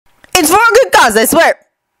It's for a good cause, I swear.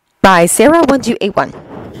 By Sarah1281.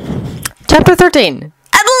 Chapter 13.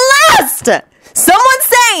 At last! Someone's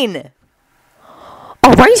sane!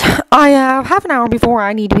 Alright, I have half an hour before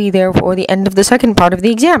I need to be there for the end of the second part of the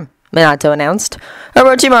exam, Minato announced.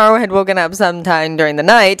 Orochimaru had woken up sometime during the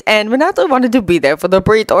night, and Minato wanted to be there for the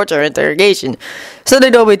pre-torture interrogation. So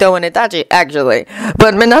did Obito and Itachi, actually.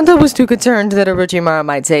 But Minato was too concerned that Orochimaru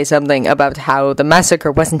might say something about how the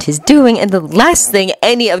massacre wasn't his doing, and the last thing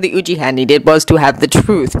any of the Uchiha needed was to have the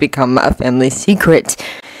truth become a family secret.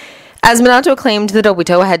 As Minato claimed that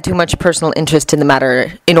Obito had too much personal interest in the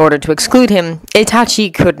matter in order to exclude him,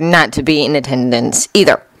 Itachi could not be in attendance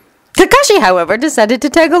either. Kakashi, however, decided to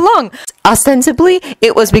tag along. Ostensibly,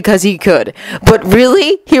 it was because he could, but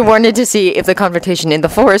really, he wanted to see if the confrontation in the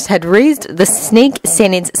forest had raised the Snake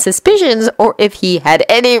Sanin's suspicions or if he had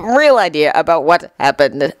any real idea about what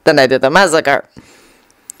happened the night of the massacre.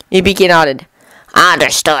 Ibiki nodded.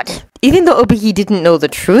 Understood. Even though Obiki didn't know the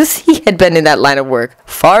truth, he had been in that line of work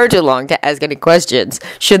far too long to ask any questions,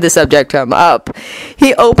 should the subject come up.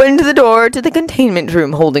 He opened the door to the containment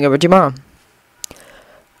room holding Orochimaru.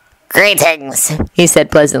 Greetings, he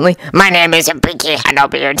said pleasantly. My name is Ibiki, and I'll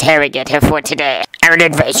be your interrogator for today. I would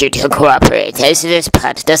advise you to cooperate, as this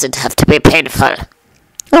part doesn't have to be painful.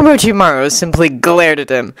 Orochimaru simply glared at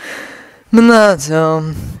him.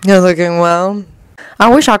 Minato, you're looking well. I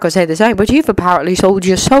wish I could say the same, but you've apparently sold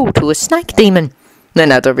your soul to a snake demon.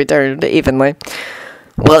 Minato returned evenly.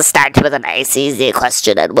 We'll start with a nice, easy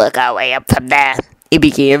question and work our way up from there,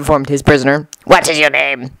 Ibiki informed his prisoner. What is your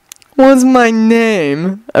name? What's my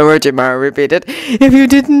name? Orochimaru repeated. If you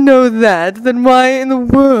didn't know that, then why in the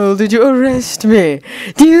world did you arrest me?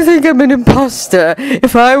 Do you think I'm an imposter?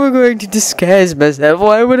 If I were going to disguise myself,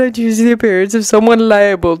 why would I choose the appearance of someone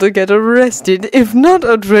liable to get arrested, if not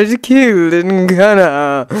outright killed in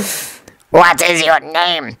Ghana? What is your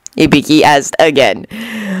name? Ibiki asked again.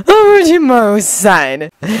 Orochimaru sighed.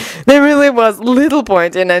 There really was little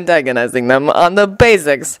point in antagonizing them on the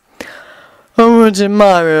basics.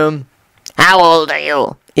 Orochimaru. How old are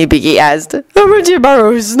you? Ibiki asked.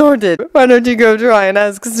 Orochimaru snorted. Why don't you go try and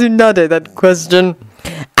ask Tsunade that question?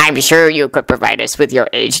 I'm sure you could provide us with your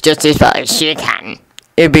age just as well as she can.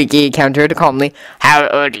 Ibiki countered calmly. How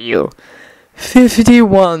old are you?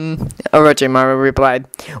 51, Orochimaru replied.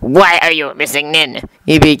 Why are you missing Nin?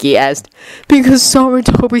 Ibiki asked. Because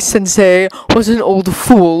Sarutobi-sensei was an old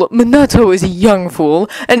fool, Minato is a young fool,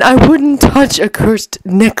 and I wouldn't touch a cursed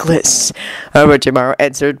necklace, Orochimaru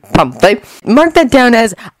answered promptly. Mark that down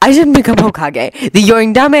as, I didn't become Hokage. The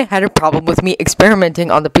Yoindame had a problem with me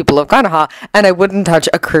experimenting on the people of Konoha, and I wouldn't touch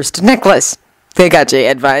a cursed necklace,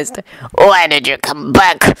 Kakashi advised. Why did you come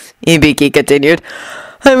back? Ibiki continued.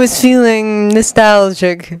 I was feeling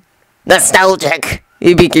nostalgic. Nostalgic?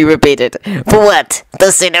 Ibiki repeated. For what?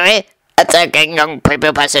 The scenery? Attacking young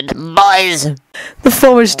prepubescent boys? The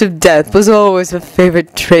forest of death was always a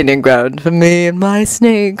favorite training ground for me and my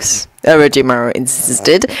snakes, Orochimaru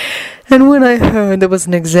insisted. And when I heard there was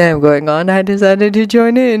an exam going on, I decided to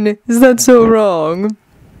join in. Is that so wrong?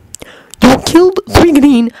 You killed 3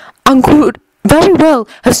 Genin and could very well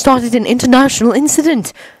have started an international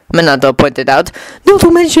incident, Minato pointed out. Not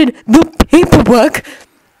to mention the paperwork.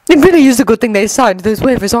 It really is a good thing they signed those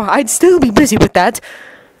waivers, or I'd still be busy with that.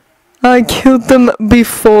 I killed them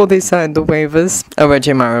before they signed the waivers,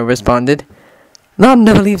 Orochimaru responded. That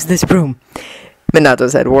never leaves this room, Minato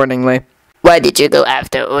said warningly. Why did you go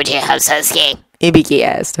after Uchiha Sasuke? Ibiki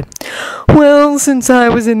asked. Well, since I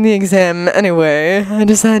was in the exam anyway, I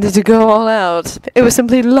decided to go all out. It was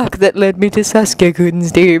simply luck that led me to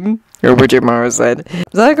Sasuke-kun's team, Orochimaru said.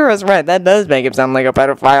 Sakura's right, that does make him sound like a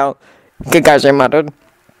pedophile, Kakashi muttered.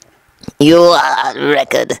 You are on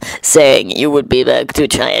record saying you would be back to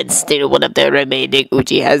try and steal one of the remaining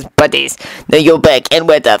Uchiha's buddies. Then you back and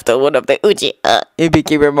went after one of the Uchiha,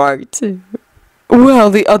 Ibiki remarked. Well,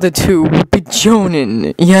 the other 2 would be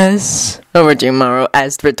Jonin, yes? Orochimaru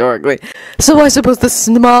asked rhetorically. So I suppose the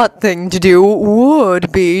smart thing to do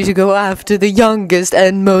would be to go after the youngest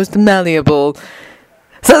and most malleable.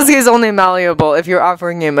 Sasuke's only malleable if you're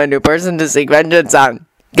offering him a new person to seek vengeance on,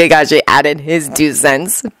 Kakashi added his 2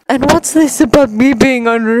 cents. And what's this about me being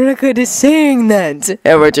on record as saying that?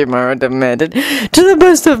 Orochimaru demanded. To the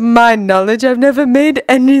best of my knowledge, I've never made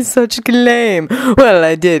any such claim. Well,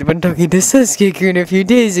 I did when talking to Sasuke-kun a few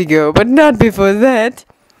days ago, but not before that.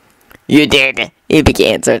 You did, Ibiki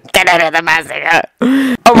answered. The night of the massacre.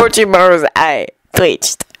 Orochimaru's eye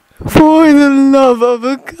twitched. For the love of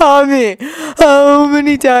a kami, how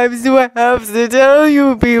many times do I have to tell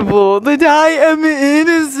you people that I am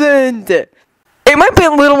innocent? It might be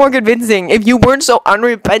a little more convincing if you weren't so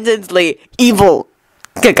unrepentantly evil,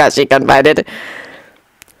 Kakashi confided.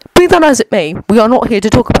 Be that as it may, we are not here to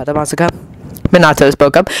talk about the massacre. Minato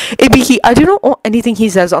spoke up. Ibiki, I do not want anything he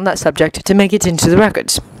says on that subject to make it into the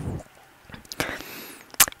records.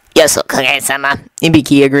 Yes, Kage-sama.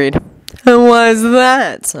 Ibiki agreed. And why is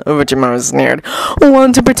that? Orochimaru sneered.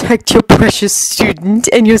 Want to protect your precious student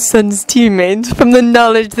and your son's teammates from the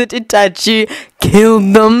knowledge that Itachi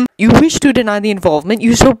killed them? You wish to deny the involvement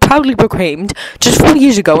you so proudly proclaimed just 4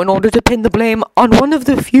 years ago in order to pin the blame on one of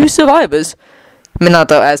the few survivors?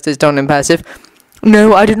 Minato asked, his tone impassive.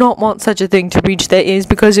 No, I do not want such a thing to reach their ears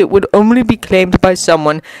because it would only be claimed by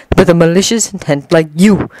someone with a malicious intent like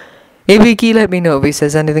you. Ibiki, let me know if he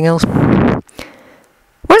says anything else.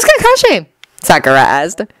 Where's Kakashi? Sakura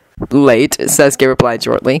asked. Late, Sasuke replied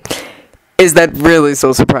shortly. Is that really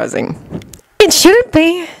so surprising? It shouldn't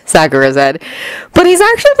be, Sakura said. But he's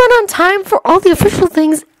actually been on time for all the official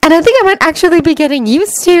things, and I think I might actually be getting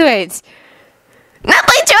used to it. Not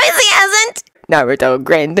by choice, he hasn't. Naruto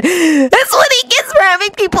grinned. That's what he gets for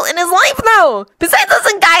having people in his life, though. Besides us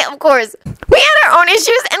and Guy, of course. We had our own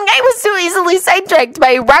issues, and Guy was so easily sidetracked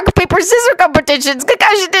by rock, paper, scissors competitions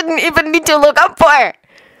Kakashi didn't even need to look up for.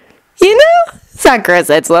 You know, Sakura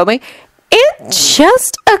said slowly, it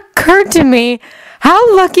just occurred to me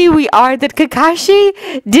how lucky we are that Kakashi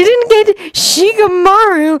didn't get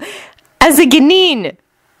Shikamaru as a genin.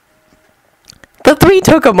 The three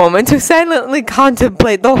took a moment to silently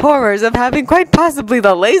contemplate the horrors of having quite possibly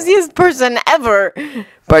the laziest person ever,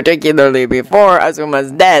 particularly before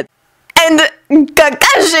Asuma's death, and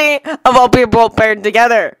Kakashi, of all people, paired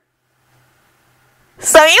together.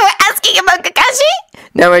 So you were asking about Kakashi?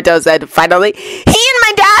 Naruto said finally. He and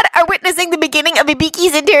my dad are witnessing the beginning of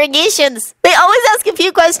Ibiki's interrogations. They always ask a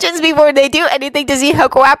few questions before they do anything to see how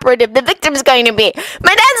cooperative the victim's going to be.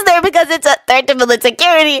 My dad's there because it's a threat to village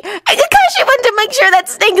security, and Kakashi wanted to make sure that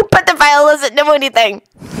snake pedophile doesn't know anything.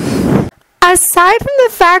 Aside from the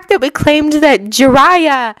fact that we claimed that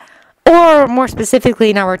Jiraiya, or more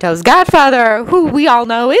specifically Naruto's godfather, who we all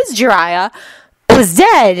know is Jiraiya, was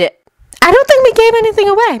dead, I don't think we gave anything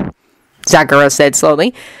away, Sakura said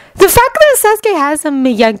slowly. The fact that Sasuke has a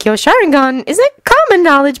Miyagyo Sharingan isn't common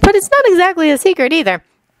knowledge, but it's not exactly a secret either.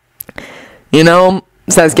 You know,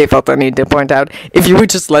 Sasuke felt the need to point out, if you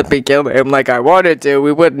would just let me kill him like I wanted to,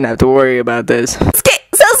 we wouldn't have to worry about this.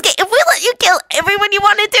 Sasuke, if we let you kill everyone you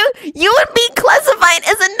wanted to, you would be classified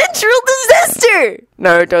as a natural disaster,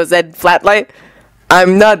 Naruto said flatly.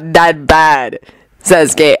 I'm not that bad,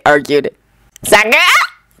 Sasuke argued. Sakura?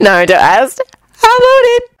 Naruto asked. How about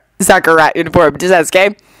it? Sakura informed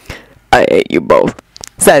Sasuke. I hate you both,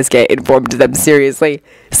 Sasuke informed them seriously.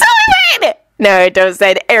 So we win! Naruto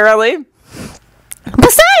said airily.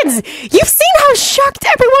 Besides, you've seen how shocked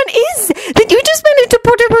everyone is that you just managed to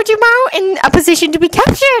put Orochimaru in a position to be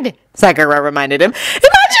captured, Sakura reminded him.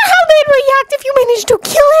 Imagine how they'd react if you managed to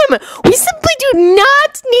kill him. We simply do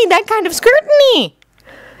not need that kind of scrutiny.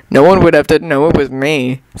 No one would have to know it was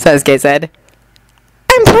me, Sasuke said.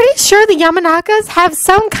 I'm pretty sure the Yamanakas have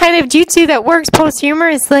some kind of jutsu that works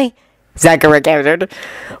posthumously, Sakura countered.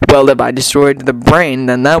 Well, if I destroyed the brain,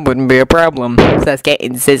 then that wouldn't be a problem, Sasuke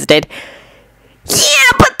insisted.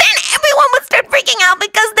 Yeah, but then everyone would start freaking out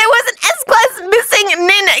because there was an S-class missing,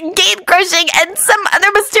 Nin gate crushing, and some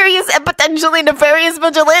other mysterious and potentially nefarious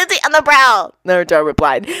vigilante on the prowl, Naruto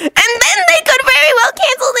replied. And then they could very well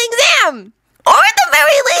cancel the exam! Or at the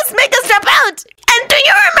very least, make us drop out! And do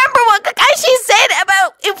you remember what Kakashi said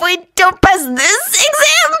about if we don't pass this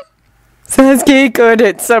exam? Sasuke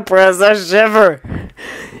couldn't suppress a shiver.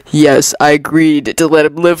 Yes, I agreed to let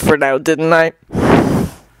him live for now, didn't I?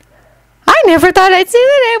 I never thought I'd see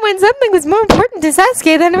the day when something was more important to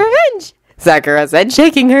Sasuke than revenge, Sakura said,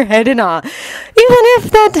 shaking her head in awe. Even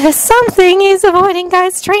if that something is avoiding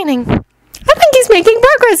Guy's training. I think he's making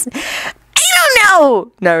progress. I don't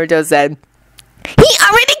know, Naruto said. He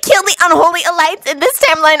already killed the unholy elites in this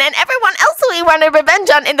timeline and everyone else who he wanted revenge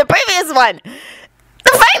on in the previous one.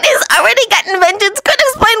 The fact he's already gotten vengeance could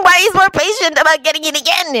explain why he's more patient about getting it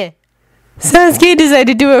again. Sasuke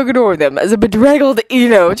decided to ignore them as a bedraggled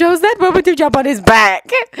Ino chose that moment to jump on his back.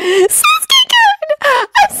 Sasuke-kun!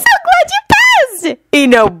 I'm so glad you passed!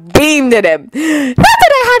 Ino beamed at him. Not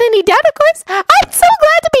that I had any doubt, of course. I'm so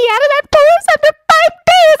glad to be out of that forest after 5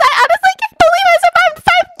 days. I honestly can't believe I survived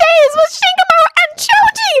 5 days with Shikamaru and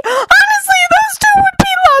Choji. Honestly, those two would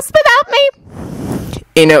be lost without me.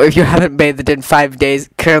 Ino, if you haven't bathed in 5 days,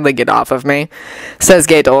 kindly get off of me,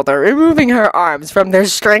 Sasuke told her, removing her arms from their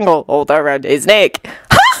stranglehold around his neck.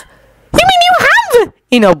 Huh? You mean you have?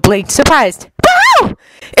 Ino blinked, surprised. But how?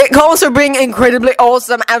 It calls for being incredibly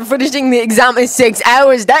awesome and finishing the exam in 6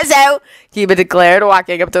 hours. That's how, Kiba declared,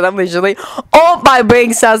 walking up to them leisurely. All by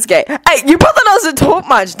being Sasuke. Hey, your brother doesn't talk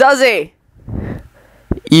much, does he?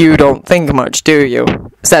 You don't think much, do you?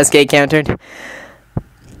 Sasuke countered.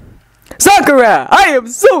 Sakura, I am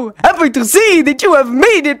so happy to see that you have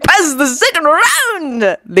made it past the second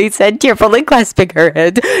round, Lee said, cheerfully clasping her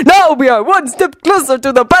head. Now we are one step closer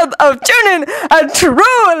to the path of Chunin and true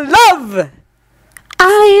love.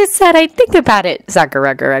 I said I'd think about it,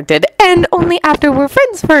 Sakura corrected, and only after we're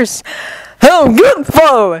friends first. How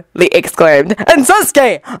beautiful, Lee exclaimed. And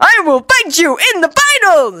Sasuke, I will fight you in the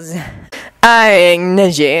finals. Eyeing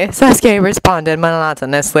Neji, Sasuke responded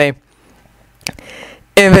monotonously.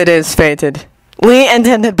 If it is fated. Lee and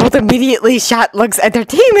Tenten both immediately shot looks at their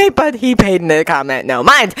teammate, but he paid no comment no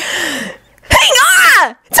mind. Hang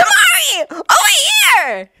on! Tamari! Over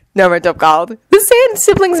here! Naruto called. The Saiyan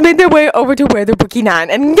siblings made their way over to where the Bukinan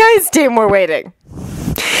and Guy's team were waiting.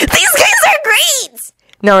 These guys are great!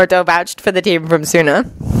 Naruto vouched for the team from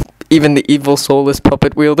Suna. Even the evil soulless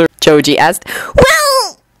puppet wielder, Choji asked.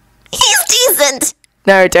 Well, he's decent,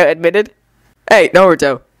 Naruto admitted. Hey,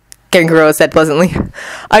 Naruto, Kankuro said pleasantly.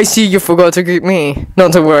 I see you forgot to greet me.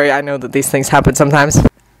 Not to worry, I know that these things happen sometimes.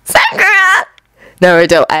 Sakura!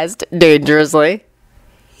 Naruto asked dangerously.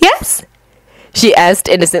 Yes? She asked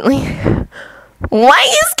innocently. Why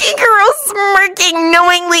is Kankuro smirking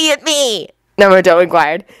knowingly at me? Naruto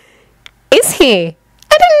inquired. Is he?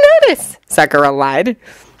 I didn't notice, Sakura lied.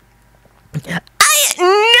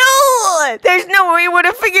 No! There's no way we would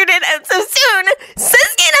have figured it out so soon!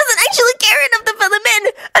 Sasuke doesn't actually care enough to fill him in,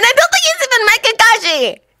 and I don't think he's even my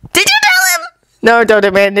Kakashi! Did you tell him? Naruto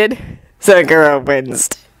demanded. Sakura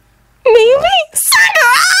winced. Maybe?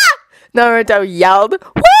 Sakura! Naruto yelled.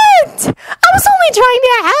 What? I was only trying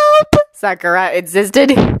to help, Sakura insisted.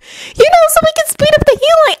 You know, so we can speed up the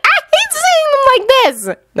healing. I hate seeing them like this.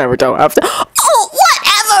 Naruto laughed. Oh,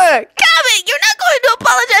 whatever! Kami, you're not going to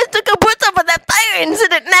apologize to Kabuto for that fire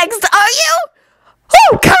incident next, are you?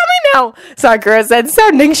 Oh, Kami now, Sakura said,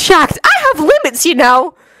 sounding shocked. I have limits, you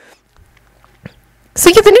know. So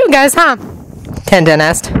you're the new guys, huh? Tenten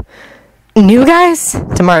asked. New guys?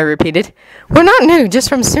 Tamari repeated. We're not new, just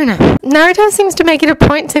from Suna. Naruto seems to make it a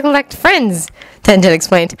point to collect friends, Tenten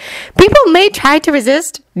explained. People may try to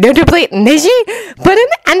resist, notably Neji, but in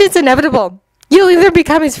the end it's inevitable. You'll either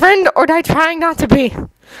become his friend or die trying not to be.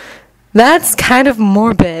 That's kind of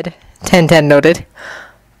morbid, Tenten noted.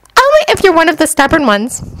 Only if you're one of the stubborn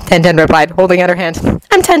ones, Tenten replied, holding out her hand.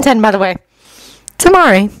 I'm Tenten, by the way.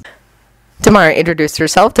 Tamari. Tamari introduced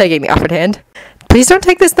herself, taking the offered hand. Please don't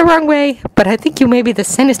take this the wrong way, but I think you may be the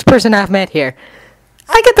sanest person I've met here.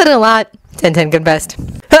 I get that a lot, Tenten confessed.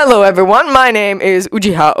 Hello everyone, my name is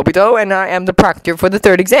Uchiha Obito, and I am the proctor for the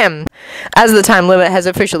third exam. As the time limit has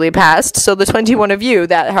officially passed, so the 21 of you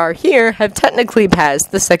that are here have technically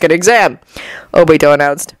passed the second exam, Obito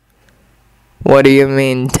announced. What do you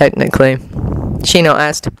mean, technically? Shino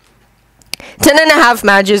asked. 10.5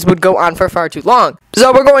 matches would go on for far too long,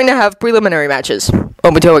 so we're going to have preliminary matches,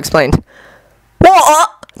 Obito explained.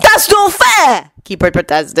 What? That's not fair! Keeper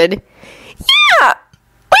protested. Yeah!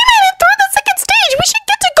 We made it through the second stage! We should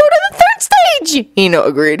get to go to the third stage! Ino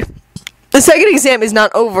agreed. The second exam is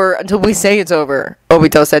not over until we say it's over,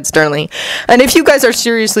 Obito said sternly. And if you guys are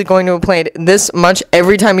seriously going to have played this much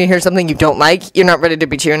every time you hear something you don't like, you're not ready to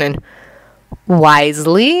be tuning.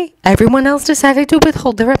 Wisely, everyone else decided to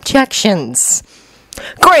withhold their objections.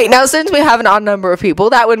 Great, now since we have an odd number of people,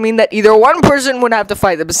 that would mean that either one person would have to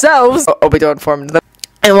fight themselves, Obito informed them.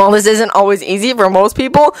 And while this isn't always easy for most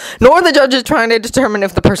people, nor the judges trying to determine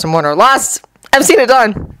if the person won or lost, I've seen it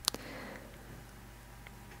done.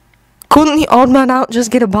 Couldn't the odd man out just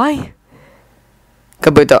get a bye?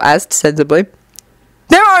 Kabuto asked sensibly.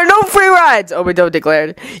 There are no free rides, Obito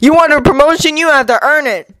declared. You want a promotion, you have to earn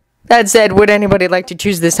it. That said, would anybody like to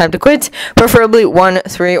choose this time to quit? Preferably 1,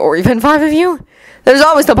 3, or even 5 of you? There's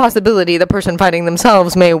always the possibility the person fighting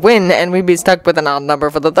themselves may win and we'd be stuck with an odd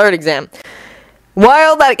number for the third exam.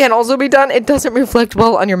 While that can also be done, it doesn't reflect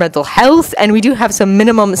well on your mental health, and we do have some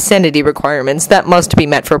minimum sanity requirements that must be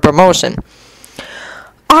met for promotion.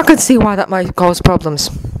 I could see why that might cause problems,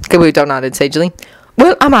 Kabuto nodded sagely.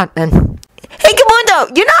 Well, I'm out then. Hey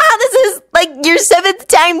Kabuto, you know how this is like your 7th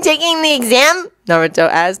time taking the exam? Naruto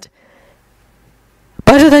asked.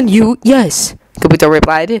 Better than you, yes, Kabuto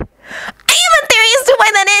replied. I have a theory as to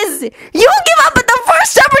why that is. You will give up at the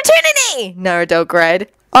first opportunity, Naruto cried.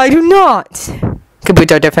 I do not,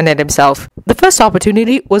 Kabuto defended himself. The first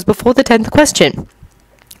opportunity was before the 10th question.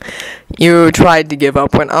 You tried to give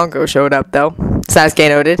up when Anko showed up, though, Sasuke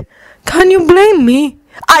noted. Can you blame me?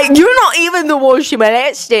 You're not even the one she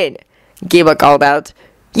molested, Kiba called out.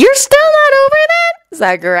 You're still not over that?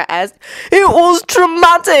 Sakura asked. It was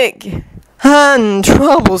traumatic. And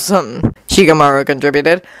troublesome, Shikamaru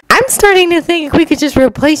contributed. I'm starting to think we could just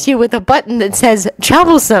replace you with a button that says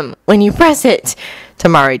troublesome when you press it,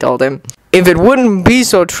 Tamari told him. If it wouldn't be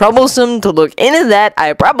so troublesome to look into that,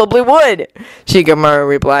 I probably would, Shikamaru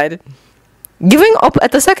replied. Giving up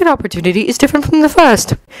at the second opportunity is different from the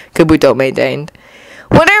first, Kabuto maintained.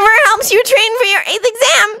 Whatever helps you train for your 8th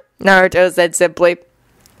exam, Naruto said simply.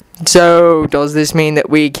 So, does this mean that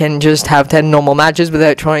we can just have 10 normal matches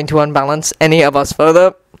without trying to unbalance any of us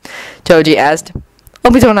further? Choji asked.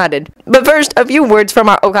 Obito nodded. But first, a few words from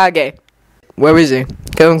our Okage. Where is he?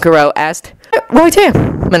 Konkuro asked. Right here,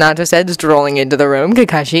 Minato said, strolling into the room,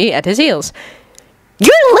 Kakashi at his heels.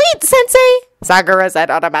 You're late, Sensei, Sakura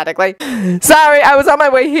said automatically. Sorry, I was on my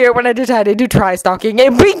way here when I decided to try stalking a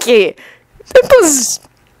Binky. It was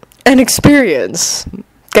an experience,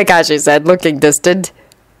 Kakashi said, looking distant.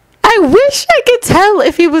 I wish I could tell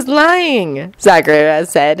if he was lying, Sakura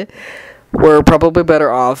said. We're probably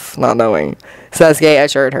better off not knowing, Sasuke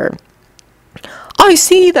assured her. I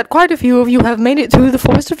see that quite a few of you have made it through the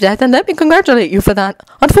Forest of Death, and let me congratulate you for that.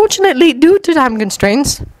 Unfortunately, due to time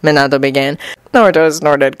constraints, Minato began. Naruto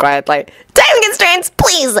snorted quietly. Time constraints,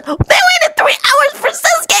 please! They waited 3 hours for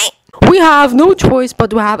Sasuke! We have no choice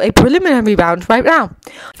but to have a preliminary round right now.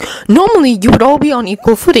 Normally, you would all be on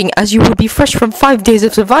equal footing as you would be fresh from 5 days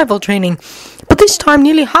of survival training. But this time,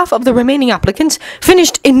 nearly half of the remaining applicants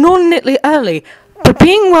finished inordinately early. But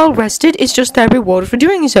being well rested is just their reward for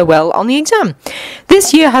doing so well on the exam.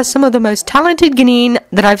 This year has some of the most talented Genin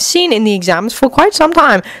that I've seen in the exams for quite some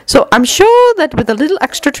time, so I'm sure that with a little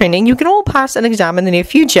extra training you can all pass an exam in the near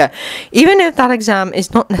future, even if that exam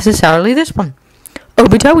is not necessarily this one.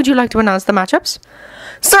 Obito, would you like to announce the matchups?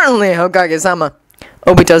 Certainly, Hokage-sama,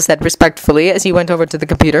 Obito said respectfully as he went over to the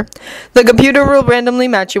computer. The computer will randomly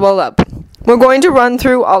match you all up. We're going to run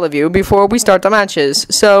through all of you before we start the matches,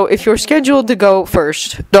 so if you're scheduled to go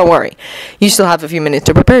first, don't worry. You still have a few minutes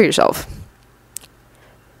to prepare yourself.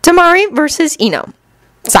 Tamari versus Ino.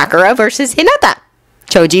 Sakura versus Hinata.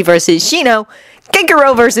 Choji versus Shino.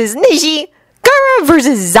 Kikoro versus Nishi. Gaara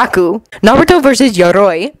versus Zaku. Naruto versus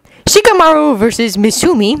Yoroi. Shikamaru versus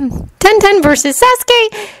Misumi. Tenten versus Sasuke.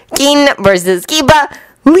 Kin versus Kiba.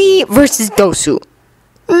 Lee versus Gosu.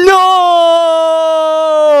 No!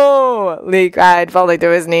 Lee cried, falling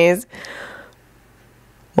to his knees.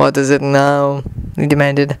 What is it now? He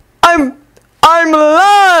demanded. I'm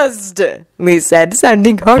lost! Lee said,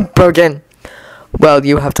 sounding heartbroken. Well,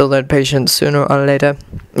 you have to learn patience sooner or later.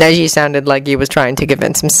 Neji sounded like he was trying to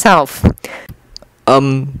convince himself.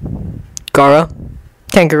 Gaara?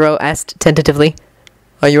 Kankuro asked tentatively.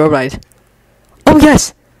 Are you alright? Oh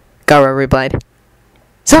yes, Gaara replied.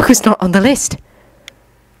 Zaku's not on the list.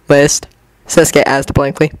 List? Sasuke asked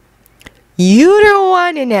blankly. You don't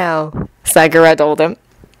want to know, Sakura told him.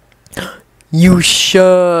 You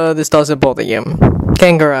sure this doesn't bother you?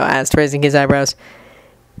 Kankuro asked, raising his eyebrows.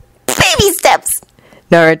 Baby steps,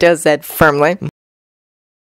 Naruto said firmly.